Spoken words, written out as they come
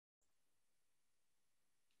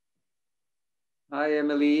Hi,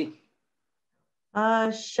 Emily.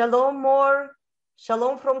 Shalom, Mor.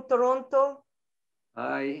 Shalom from Toronto.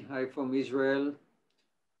 Hi from Israel.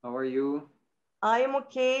 How are you? I am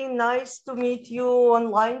okay. Nice to meet you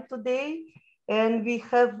online today. And we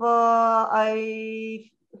have,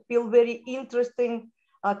 I feel, very interesting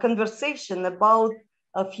conversation about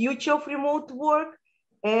a future of remote work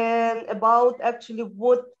and about actually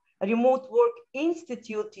what Remote Work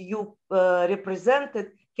Institute you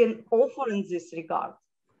represented can offer in this regard.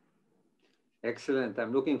 Excellent.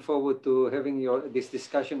 I'm looking forward to having this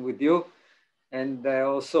discussion with you, and I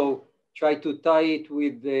also try to tie it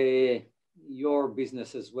with your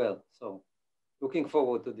business as well. So looking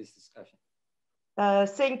forward to this discussion.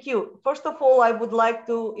 Thank you. First of all, I would like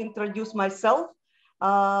to introduce myself.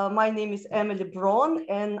 My name is Emily Bron,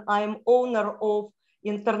 and I'm owner of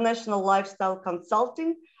International Lifestyle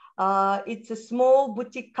Consulting. It's a small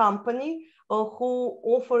boutique company who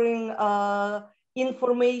offering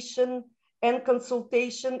information and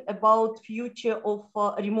consultation about future of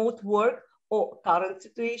remote work or current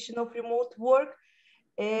situation of remote work.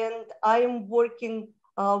 And I'm working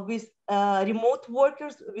with remote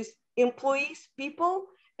workers, with employees, people,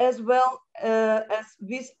 as well as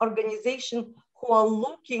with organizations who are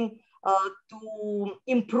looking to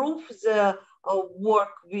improve the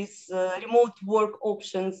work with remote work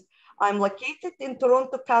options. I'm located in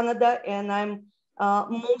Toronto, Canada, and I'm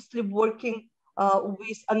mostly working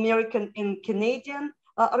with American and Canadian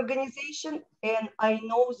organization. And I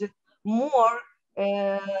know that more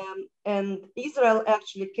and Israel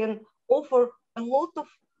actually can offer a lot of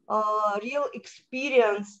real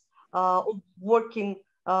experience of working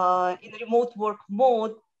in remote work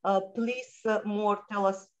mode. Please, more tell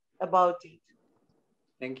us about it.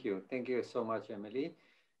 Thank you. Thank you so much, Emily.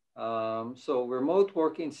 So Remote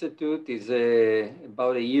Work Institute is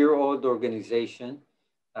about a year-old organization.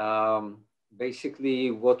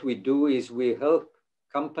 Basically, what we do is we help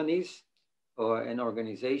companies and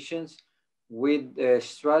organizations with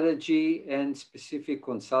strategy and specific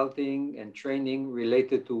consulting and training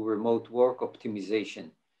related to remote work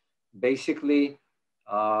optimization. Basically,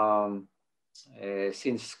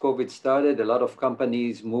 since COVID started, a lot of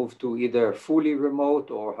companies moved to either fully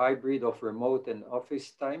remote or hybrid of remote and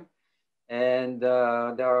office time. And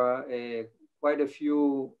there are quite a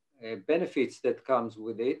few benefits that comes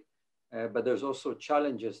with it, but there's also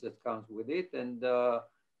challenges that comes with it. And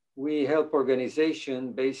we help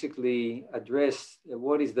organization basically address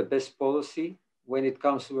what is the best policy when it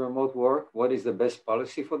comes to remote work, what is the best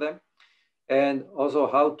policy for them, and also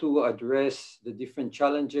how to address the different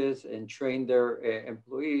challenges and train their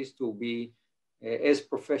employees to be as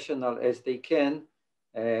professional as they can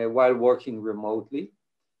while working remotely.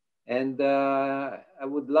 And I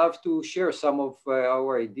would love to share some of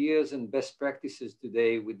our ideas and best practices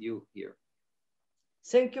today with you here.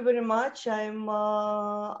 Thank you very much. I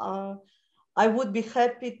would be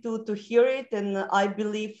happy to hear it, and I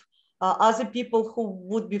believe other people who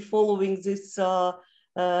would be following this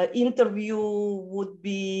interview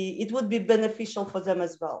it would be beneficial for them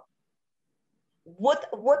as well. What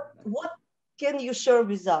can you share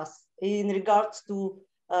with us in regards to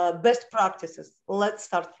best practices? Let's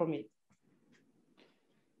start from it.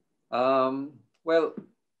 Well,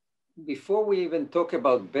 before we even talk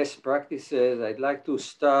about best practices, I'd like to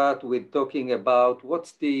start with talking about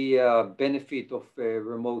what's the benefit of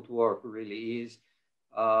remote work really is.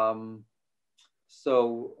 Um,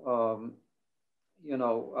 so, you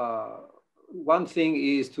know, one thing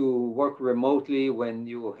is to work remotely when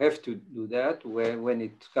you have to do that. When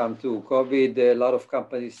it comes to COVID, a lot of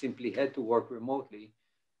companies simply had to work remotely.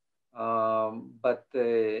 But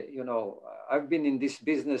you know, I've been in this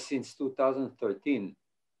business since 2013,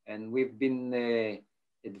 and we've been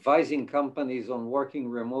advising companies on working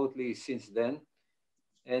remotely since then.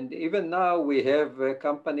 And even now, we have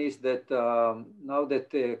companies that now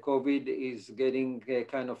that COVID is getting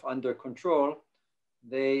kind of under control,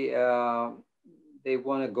 they they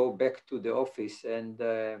want to go back to the office. And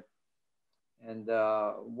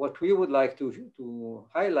what we would like to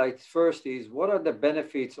highlight first is what are the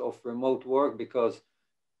benefits of remote work, because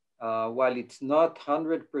while it's not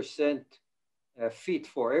 100% fit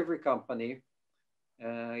for every company,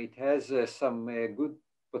 it has some good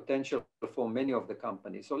potential for many of the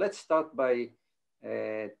companies. So let's start by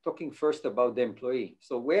talking first about the employee.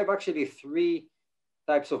 So we have actually three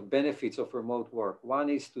types of benefits of remote work. One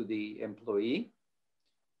is to the employee,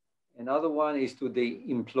 another one is to the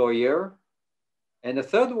employer, and the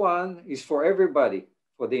third one is for everybody,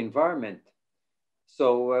 for the environment.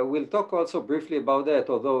 So we'll talk also briefly about that,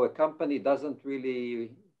 although a company doesn't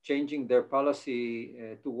really changing their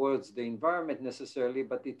policy towards the environment necessarily,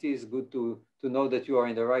 but it is good to know that you are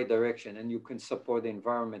in the right direction and you can support the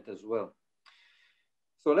environment as well.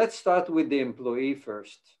 So let's start with the employee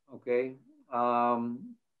first, okay?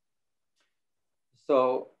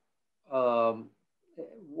 So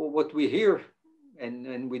what we hear,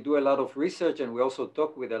 and we do a lot of research, and we also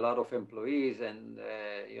talk with a lot of employees, and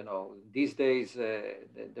you know, these days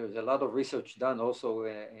there's a lot of research done also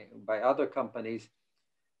by other companies.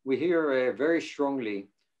 We hear very strongly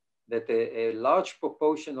that a large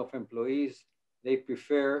proportion of employees, they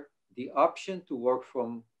prefer the option to work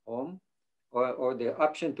from home or the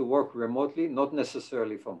option to work remotely, not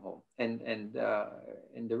necessarily from home. And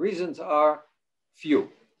the reasons are few.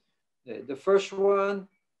 The first one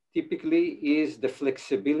typically is the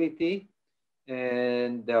flexibility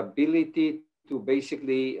and the ability to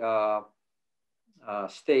basically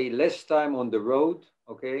stay less time on the road,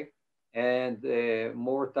 okay, and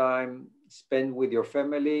more time spent with your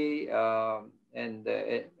family and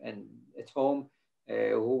at home,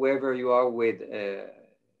 whoever you are with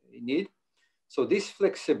need. So this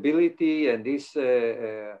flexibility and this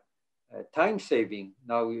time saving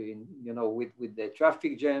now, you know, with the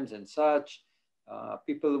traffic jams and such,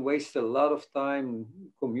 people waste a lot of time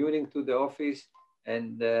commuting to the office,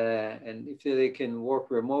 and if they can work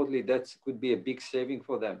remotely, that could be a big saving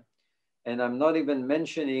for them. And I'm not even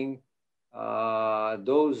mentioning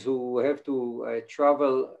those who have to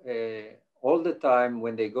travel all the time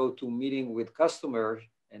when they go to meeting with customers,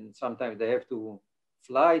 and sometimes they have to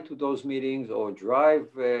fly to those meetings or drive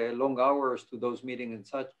long hours to those meetings and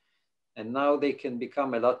such. And now they can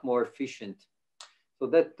become a lot more efficient. So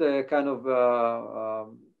that kind of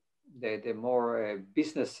the more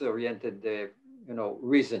business-oriented, you know,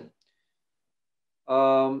 reason.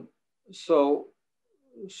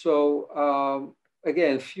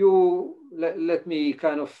 Again, let me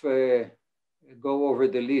kind of go over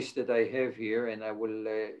the list that I have here, and I will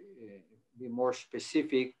be more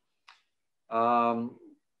specific.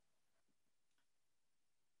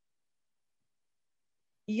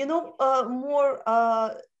 You know,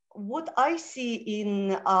 what I see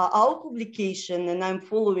in our publication, and I'm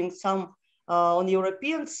following some on the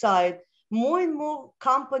European side, more and more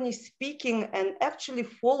companies speaking and actually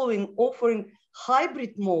following, offering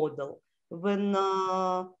hybrid model when,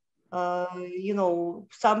 you know,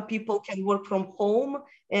 some people can work from home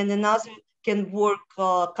and another can work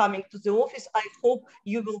coming to the office. I hope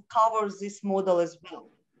you will cover this model as well.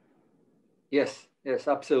 Yes, yes,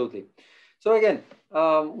 absolutely. So again,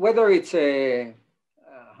 whether it's a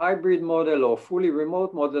hybrid model or fully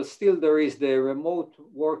remote model, still there is the remote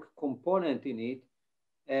work component in it.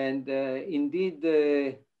 And indeed,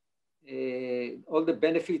 all the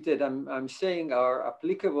benefits that I'm saying are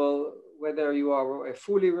applicable whether you are a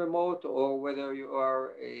fully remote or whether you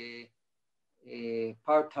are a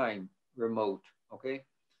part-time remote, okay?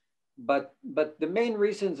 But the main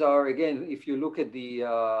reasons are, again, if you look at the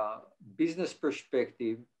business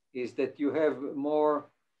perspective, is that you have more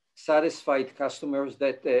satisfied customers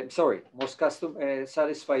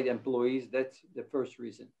satisfied employees. That's the first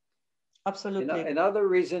reason. Absolutely. Another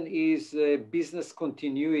reason is business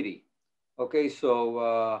continuity. Okay,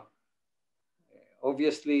 so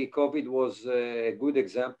obviously COVID was a good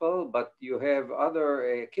example, but you have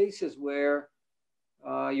other cases where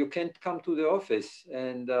you can't come to the office,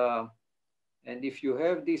 and if you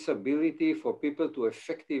have this ability for people to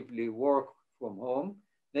effectively work from home,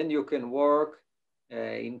 then you can work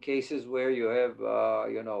in cases where you have,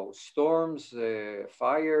 you know, storms,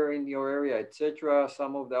 fire in your area, etc.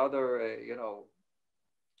 Some of the other, you know,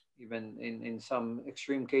 even in some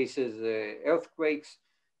extreme cases, earthquakes.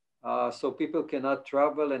 So people cannot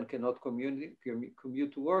travel and cannot commute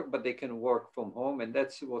to work, but they can work from home, and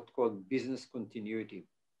that's what's called business continuity.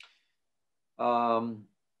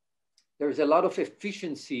 There's a lot of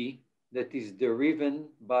efficiency that is driven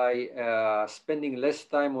by spending less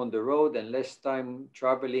time on the road and less time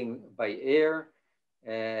traveling by air.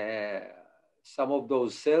 Some of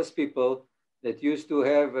those salespeople that used to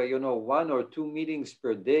have, you know, 1 or 2 meetings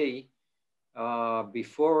per day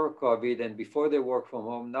before COVID and before they work from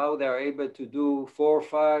home, now they're able to do 4,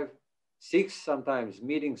 5, 6 sometimes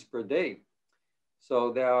meetings per day.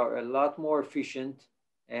 So they are a lot more efficient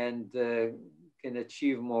and can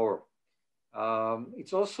achieve more.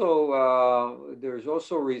 It's also, there's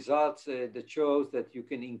also results that shows that you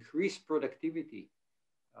can increase productivity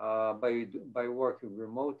by working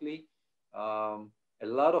remotely. A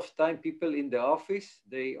lot of time people in the office,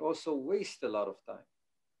 they also waste a lot of time.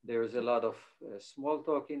 There's a lot of small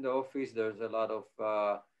talk in the office. There's a lot of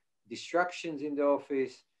distractions in the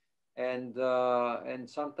office. and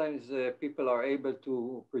sometimes people are able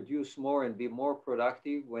to produce more and be more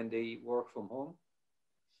productive when they work from home.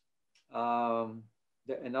 Um,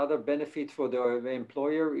 Another benefit for the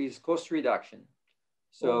employer is cost reduction.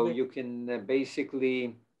 So Always. you can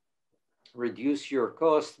basically reduce your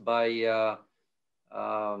cost by,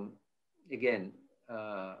 um, again,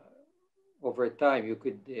 uh, over time, you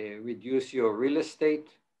could reduce your real estate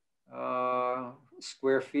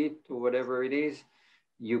square feet or whatever it is.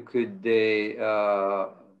 You could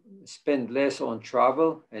spend less on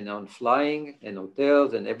travel and on flying and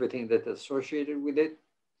hotels and everything that's associated with it.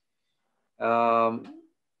 Um,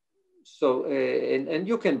 and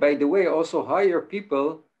you can, by the way, also hire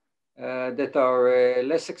people that are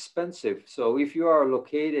less expensive. So if you are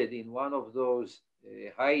located in one of those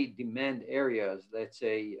high demand areas, let's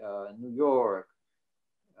say New York,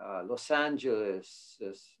 Los Angeles,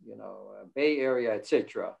 Bay Area,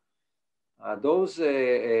 etc. Those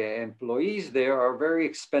employees there are very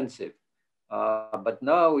expensive. But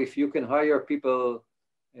now, if you can hire people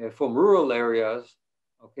from rural areas,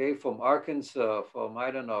 okay, from Arkansas, from,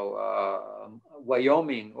 I don't know,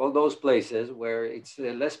 Wyoming, all those places where it's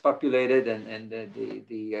less populated and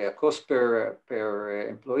the cost per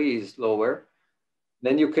employee is lower,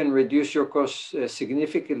 then you can reduce your costs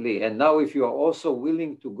significantly. And now if you are also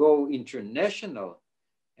willing to go international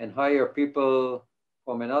and hire people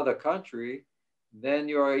from another country, then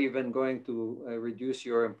you are even going to reduce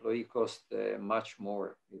your employee cost much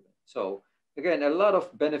more. Even. So again, a lot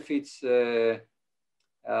of benefits uh,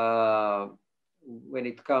 when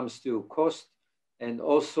it comes to cost, and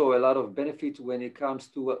also a lot of benefits when it comes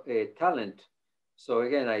to talent. So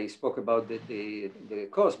again, I spoke about the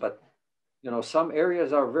cost, but some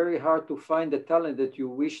areas are very hard to find the talent that you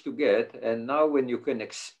wish to get. And now when you can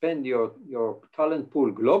expand your talent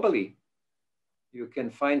pool globally, you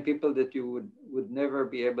can find people that you would never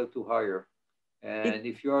be able to hire. It, And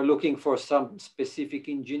if you are looking for some specific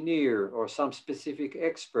engineer or some specific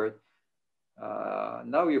expert,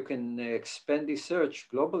 now you can expand the search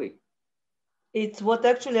globally. it's what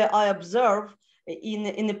actually I observe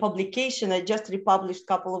in a publication I just republished a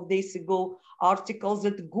couple of days ago, articles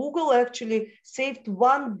that Google actually saved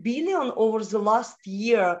 1 billion over the last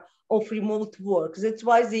year of remote work. That's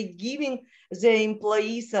why they're giving their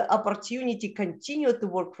employees an opportunity to continue to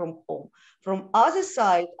work from home. From other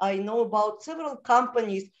side, I know about several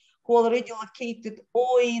companies who already located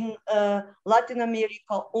or in Latin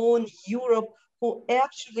America or in Europe, who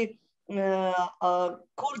actually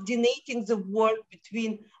coordinating the work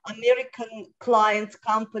between American clients,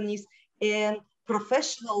 companies, and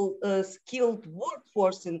professional skilled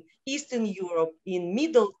workforce in Eastern Europe, in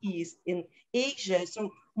Middle East, in Asia.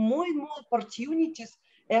 So more and more opportunities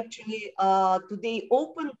actually today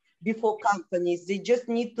open before companies. They just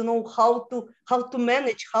need to know how to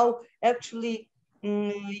manage, how actually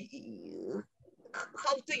how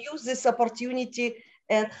to use this opportunity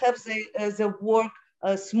and have the work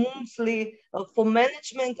smoothly for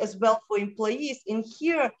management as well for employees. And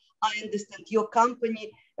here, I understand your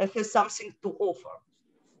company has something to offer.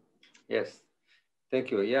 Yes,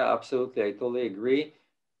 thank you. Yeah, absolutely. I totally agree.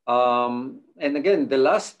 And again, the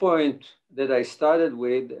last point that I started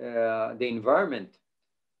with, the environment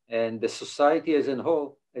and the society as a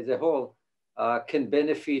whole can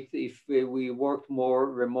benefit if we work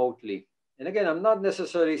more remotely. And again, I'm not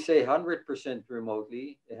necessarily say 100%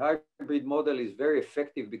 remotely. A hybrid model is very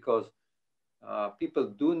effective because people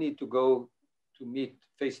do need to go to meet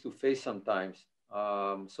face to face sometimes.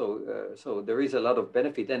 So there is a lot of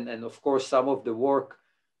benefit, and of course, some of the work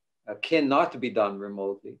cannot be done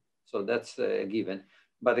remotely. So that's a given.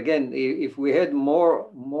 But again, if we had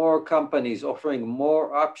more companies offering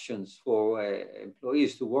more options for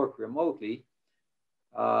employees to work remotely,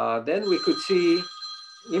 then we could see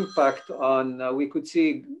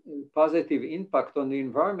positive impact on the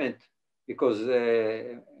environment, because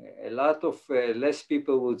a lot of less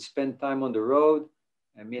people would spend time on the road,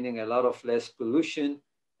 meaning a lot of less pollution,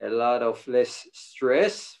 a lot of less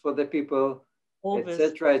stress for the people, Always.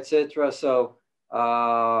 etc., etc. So,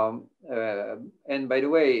 and by the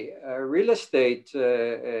way, real estate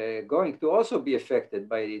going to also be affected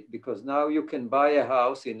by it, because now you can buy a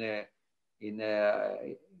house in the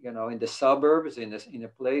suburbs, in a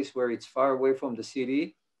place where it's far away from the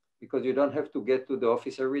city, because you don't have to get to the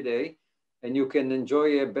office every day, and you can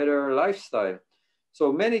enjoy a better lifestyle.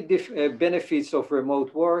 So many benefits of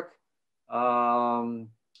remote work.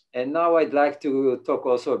 And now I'd like to talk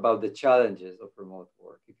also about the challenges of remote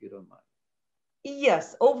work, if you don't mind.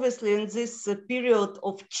 Yes, obviously, in this period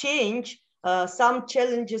of change, some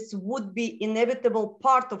challenges would be inevitable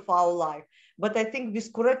part of our life. But I think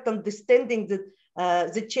with correct understanding that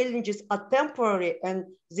the challenges are temporary and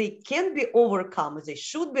they can be overcome, they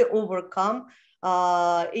should be overcome,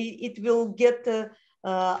 it will get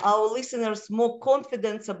our listeners more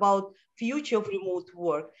confidence about future of remote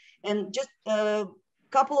work. And just a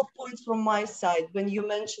couple of points from my side. When you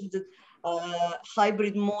mentioned that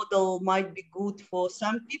hybrid model might be good for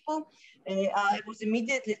some people, I was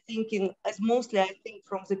immediately thinking, as mostly I think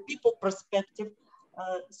from the people perspective,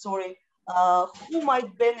 who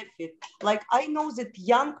might benefit. Like I know that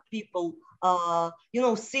young people,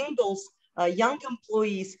 singles, young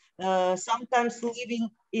employees, sometimes living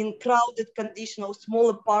in crowded condition or small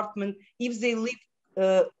apartment, if they live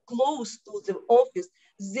close to the office,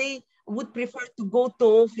 they would prefer to go to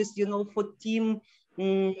office, for team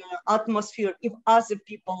atmosphere. If other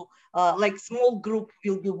people, like small group,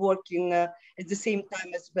 will be working at the same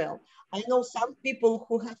time as well. I know some people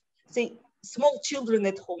who have, say, small children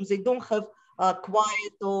at home. They don't have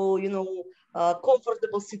quiet or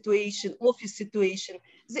comfortable situation, office situation.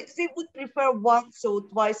 They would prefer once or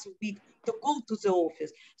twice a week to go to the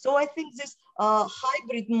office. So I think this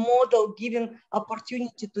hybrid model giving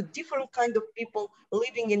opportunity to different kind of people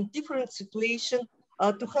living in different situation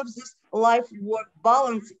to have this life-work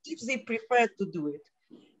balance if they prefer to do it.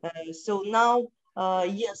 So now,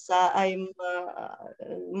 yes, I'm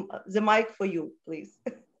the mic for you, please.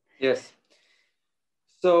 Yes.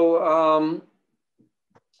 So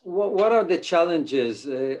what are the challenges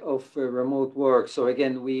of remote work? So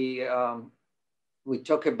again, we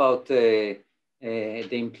talk about the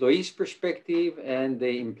employee's perspective and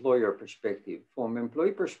the employer perspective. From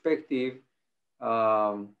employee perspective,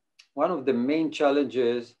 one of the main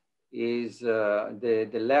challenges is the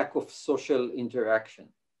lack of social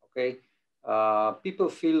interaction. Okay, people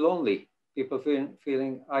feel lonely. People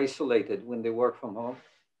feeling isolated when they work from home.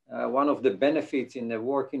 One of the benefits in a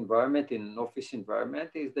work environment, in an office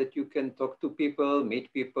environment, is that you can talk to people,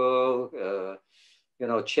 meet people,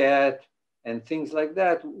 chat, and things like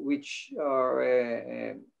that, which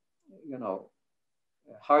are,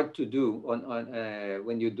 hard to do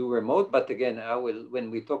when you do remote. But again,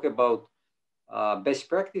 when we talk about best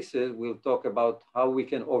practices, we'll talk about how we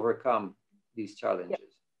can overcome these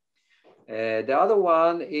challenges. The other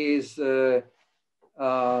one is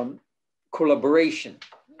collaboration.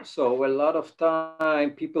 So a lot of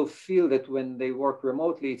time people feel that when they work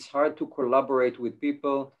remotely, it's hard to collaborate with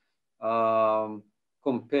people,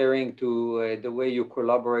 comparing to the way you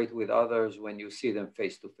collaborate with others when you see them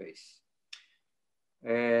face to face.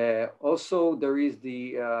 Also, there is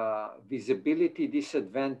the visibility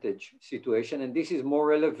disadvantage situation, and this is more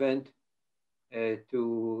relevant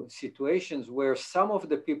to situations where some of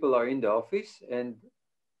the people are in the office and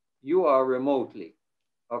you are remotely.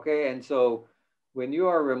 Okay, and so when you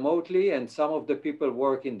are remotely and some of the people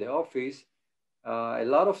work in the office, a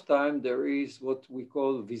lot of time there is what we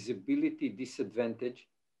call visibility disadvantage.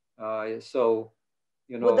 So,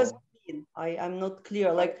 What does it mean? I'm not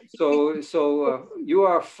clear. Like you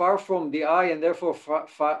are far from the eye and therefore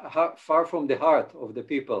far from the heart of the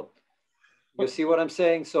people. You see what I'm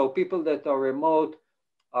saying? So people that are remote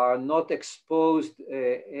are not exposed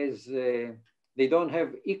as they don't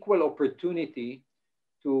have equal opportunity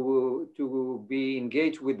to be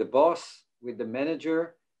engaged with the boss, with the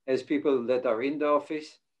manager, as people that are in the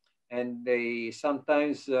office, and they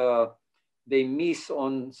sometimes they miss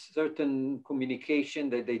on certain communication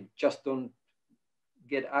that they just don't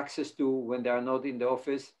get access to when they are not in the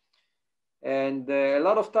office. And a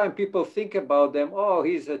lot of time people think about them, oh,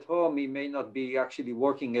 he's at home, he may not be actually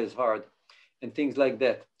working as hard, and things like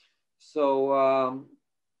that. So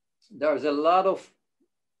there's a lot of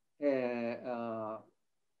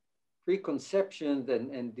preconceptions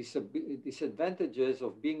and disadvantages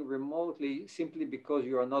of being remotely simply because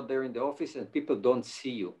you are not there in the office and people don't see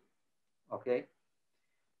you, okay?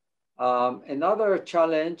 Another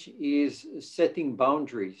challenge is setting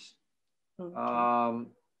boundaries. Okay.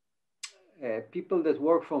 People that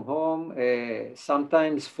work from home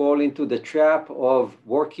sometimes fall into the trap of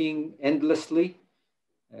working endlessly,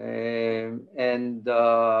 and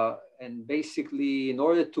basically in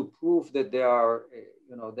order to prove that they are,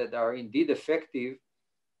 that are indeed effective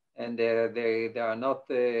and they are not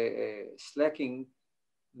slacking,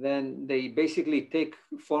 then they basically take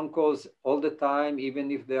phone calls all the time, even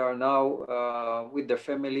if they are now with their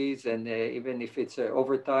families, and even if it's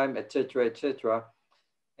overtime, etc., etc.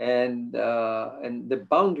 And the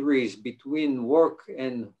boundaries between work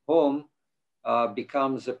and home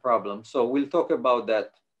becomes a problem. So we'll talk about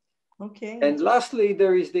that. Okay. And lastly,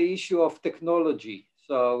 there is the issue of technology.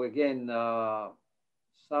 So again, although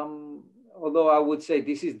I would say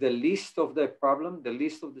this is the least of the problem, the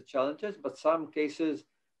least of the challenges, but some cases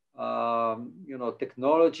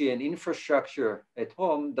technology and infrastructure at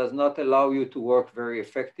home does not allow you to work very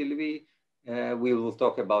effectively. We will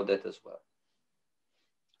talk about that as well.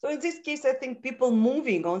 So in this case, I think people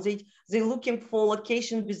moving on, they're looking for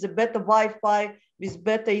location with a better Wi-Fi, with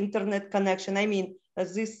better internet connection. I mean,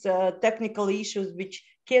 these technical issues which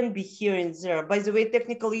can be here and there. By the way,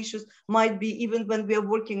 technical issues might be even when we are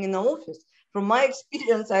working in an office. From my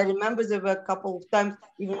experience, I remember there were a couple of times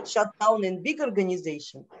even shut down in big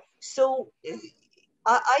organization. So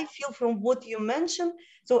I feel from what you mentioned,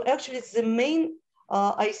 so actually it's the main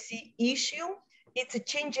I see issue. It's a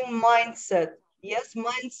changing mindset. Yes,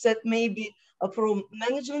 mindset maybe from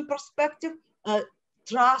management perspective,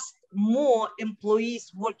 trust more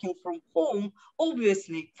employees working from home,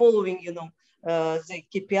 obviously following, the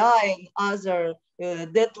KPI and other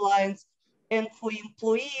deadlines, and for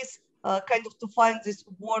employees, kind of to find this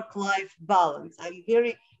work-life balance. I'm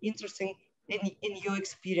very interested in your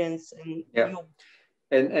experience and Yeah. your.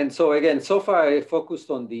 And so again, so far I focused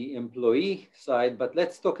on the employee side, but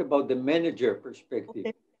let's talk about the manager perspective.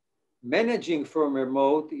 Okay. Managing from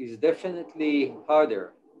remote is definitely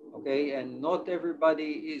harder, okay? And not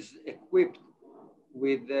everybody is equipped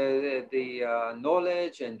with the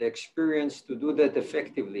knowledge and the experience to do that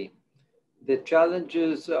effectively. The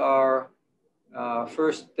challenges are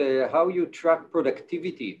first, how you track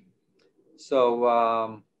productivity. So,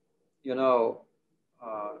 uh,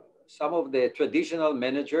 some of the traditional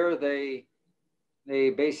manager, they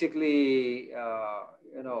basically,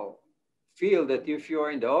 feel that if you're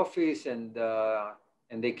in the office and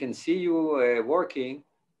they can see you working,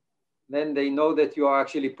 then they know that you are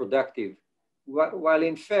actually productive. While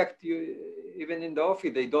in fact, even in the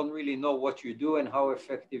office, they don't really know what you do and how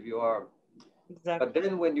effective you are. Exactly. But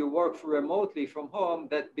then when you work remotely from home,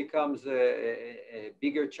 that becomes a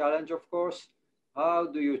bigger challenge, of course. How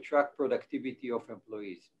do you track productivity of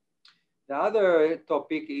employees? The other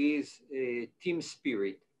topic is team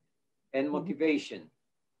spirit and motivation.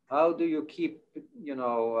 How do you keep,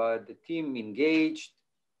 the team engaged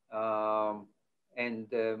and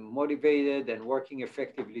motivated and working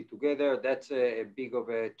effectively together? That's a big of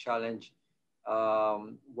a challenge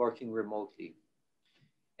working remotely.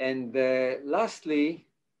 And lastly,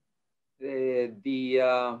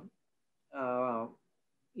 the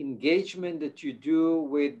engagement that you do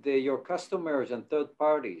with your customers and third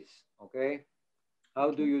parties, okay?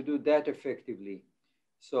 How do you do that effectively?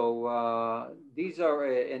 So these are,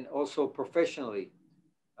 and also professionally,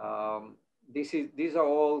 these are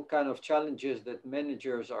all kind of challenges that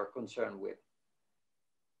managers are concerned with.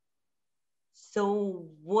 So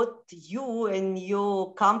what you and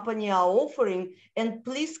your company are offering, and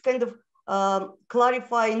please kind of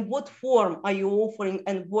clarify in what form are you offering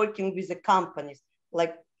and working with the companies,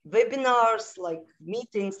 like webinars, like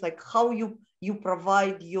meetings, like how you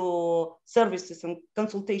provide your services and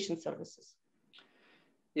consultation services.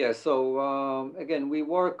 Yeah, so again, we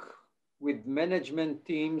work with management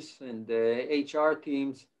teams and HR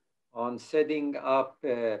teams on setting up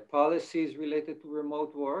policies related to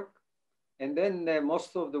remote work. And then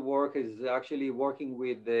most of the work is actually working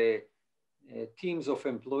with the teams of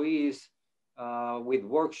employees with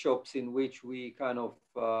workshops in which we kind of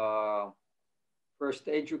first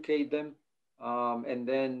educate them and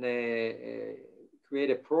then create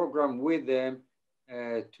a program with them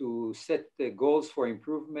to set the goals for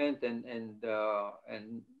improvement and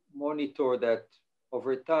monitor that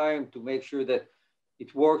over time to make sure that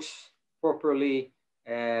it works properly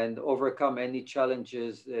and overcome any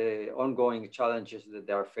challenges, ongoing challenges that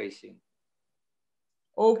they are facing.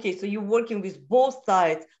 Okay, so you're working with both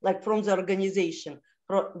sides, like from the organization,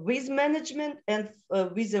 with management and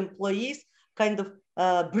with employees, kind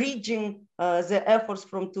of bridging the efforts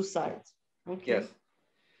from two sides. Okay. Yes.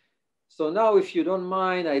 So now, if you don't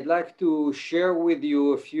mind, I'd like to share with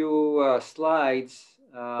you a few slides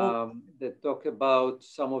that talk about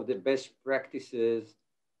some of the best practices.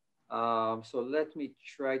 So let me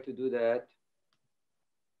try to do that.